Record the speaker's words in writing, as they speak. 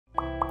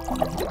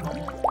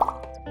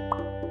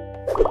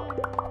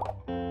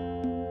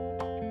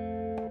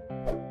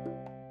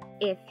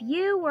If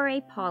You Were a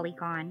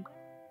Polygon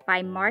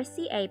by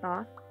Marcie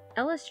Aboff,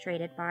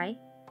 illustrated by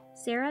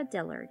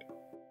Dillard.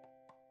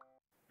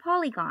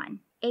 Polygon,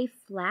 a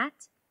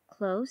flat,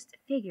 closed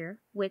figure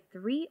with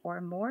 3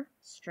 or more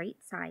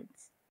straight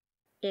sides.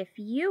 If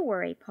you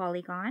were a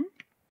polygon,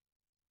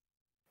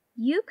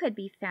 you could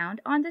be found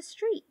on the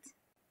street,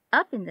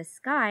 up in the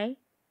sky,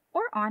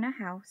 or on a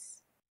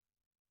house.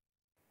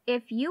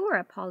 If you were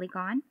a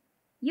polygon,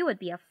 you would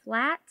be a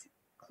flat,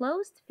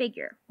 closed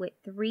figure with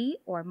 3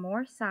 or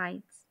more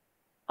sides.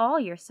 All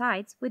your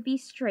sides would be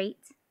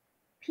straight.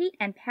 Pete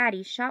and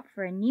Patty shop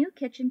for a new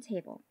kitchen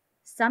table.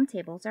 Some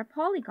tables are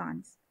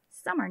polygons,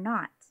 some are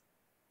not.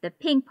 The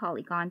pink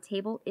polygon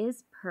table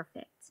is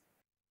perfect.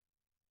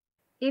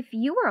 If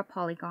you were a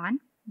polygon,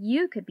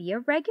 you could be a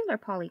regular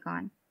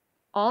polygon.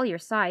 All your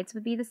sides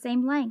would be the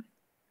same length.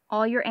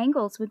 All your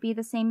angles would be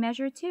the same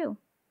measure too.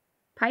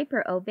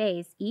 Piper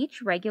obeys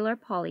each regular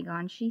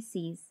polygon she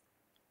sees.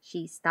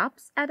 She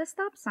stops at a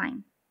stop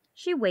sign.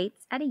 She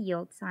waits at a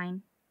yield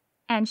sign.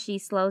 And she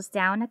slows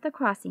down at the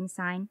crossing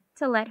sign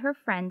to let her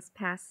friends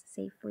pass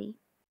safely.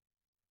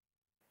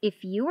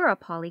 If you were a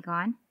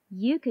polygon,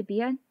 you could be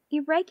an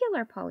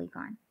irregular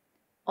polygon.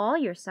 All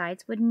your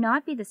sides would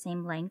not be the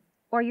same length,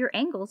 or your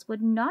angles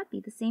would not be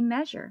the same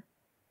measure.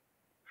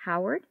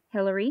 Howard,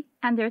 Hillary,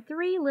 and their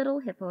 3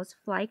 little hippos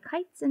fly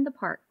kites in the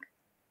park.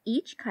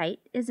 Each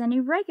kite is an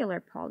irregular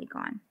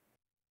polygon.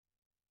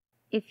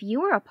 If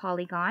you were a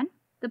polygon,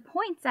 the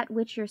points at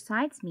which your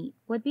sides meet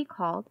would be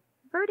called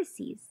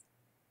vertices.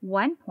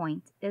 One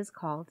point is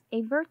called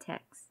a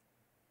vertex.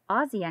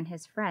 Ozzy and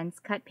his friends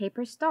cut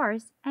paper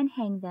stars and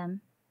hang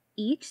them.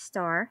 Each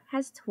star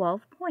has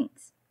 12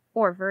 points,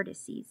 or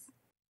vertices.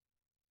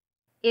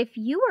 If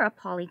you were a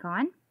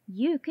polygon,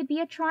 you could be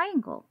a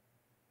triangle.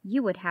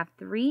 You would have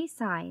 3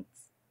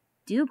 sides.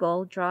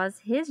 Dougal draws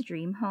his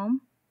dream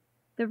home.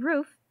 The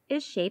roof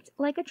is shaped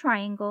like a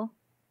triangle.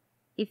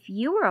 If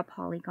you were a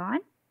polygon,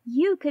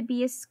 you could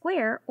be a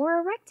square or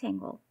a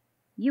rectangle.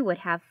 You would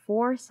have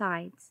 4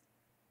 sides.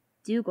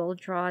 Dougal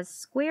draws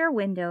square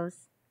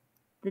windows.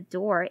 The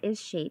door is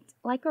shaped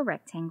like a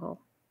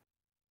rectangle.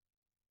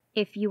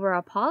 If you were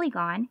a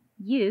polygon,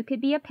 you could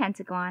be a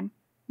pentagon.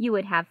 You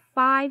would have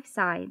 5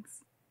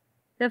 sides.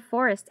 The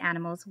forest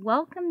animals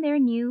welcome their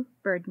new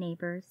bird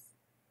neighbors.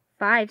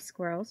 5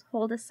 squirrels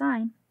hold a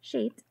sign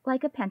shaped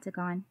like a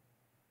pentagon.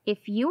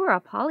 If you were a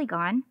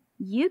polygon,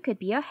 you could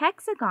be a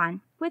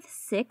hexagon with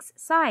 6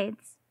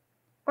 sides.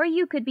 Or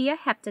you could be a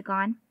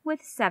heptagon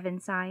with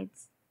 7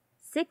 sides.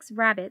 6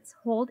 rabbits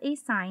hold a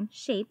sign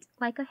shaped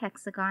like a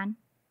hexagon.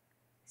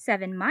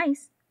 7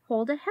 mice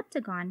hold a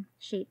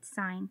heptagon-shaped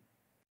sign.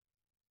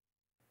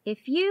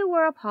 If you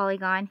were a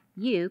polygon,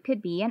 you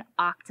could be an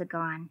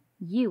octagon.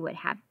 You would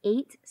have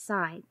 8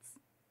 sides.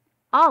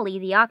 Ollie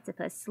the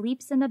octopus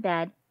sleeps in a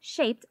bed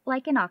shaped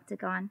like an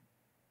octagon.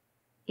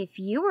 If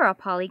you were a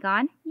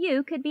polygon,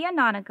 you could be a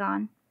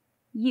nonagon.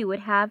 You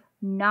would have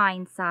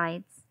 9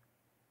 sides.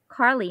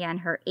 Carly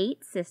and her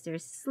 8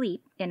 sisters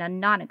sleep in a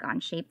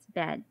nonagon-shaped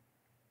bed.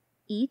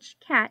 Each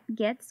cat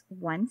gets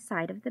 1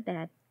 side of the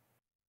bed.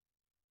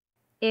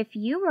 If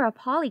you were a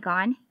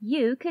polygon,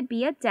 you could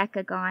be a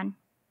decagon.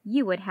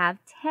 You would have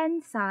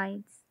 10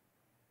 sides.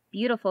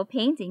 Beautiful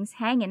paintings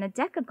hang in a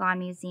Decagon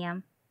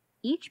museum.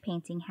 Each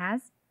painting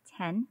has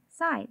 10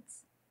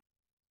 sides.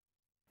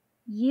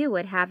 You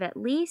would have at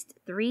least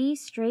 3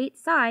 straight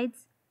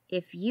sides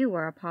if you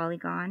were a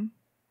polygon.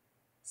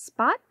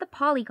 Spot the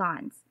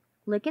polygons.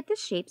 Look at the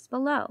shapes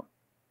below.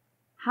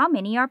 How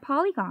many are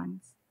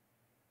polygons?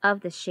 Of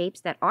the shapes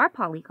that are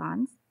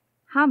polygons,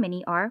 how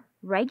many are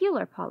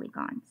regular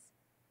polygons?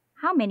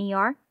 How many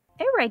are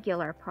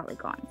irregular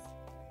polygons?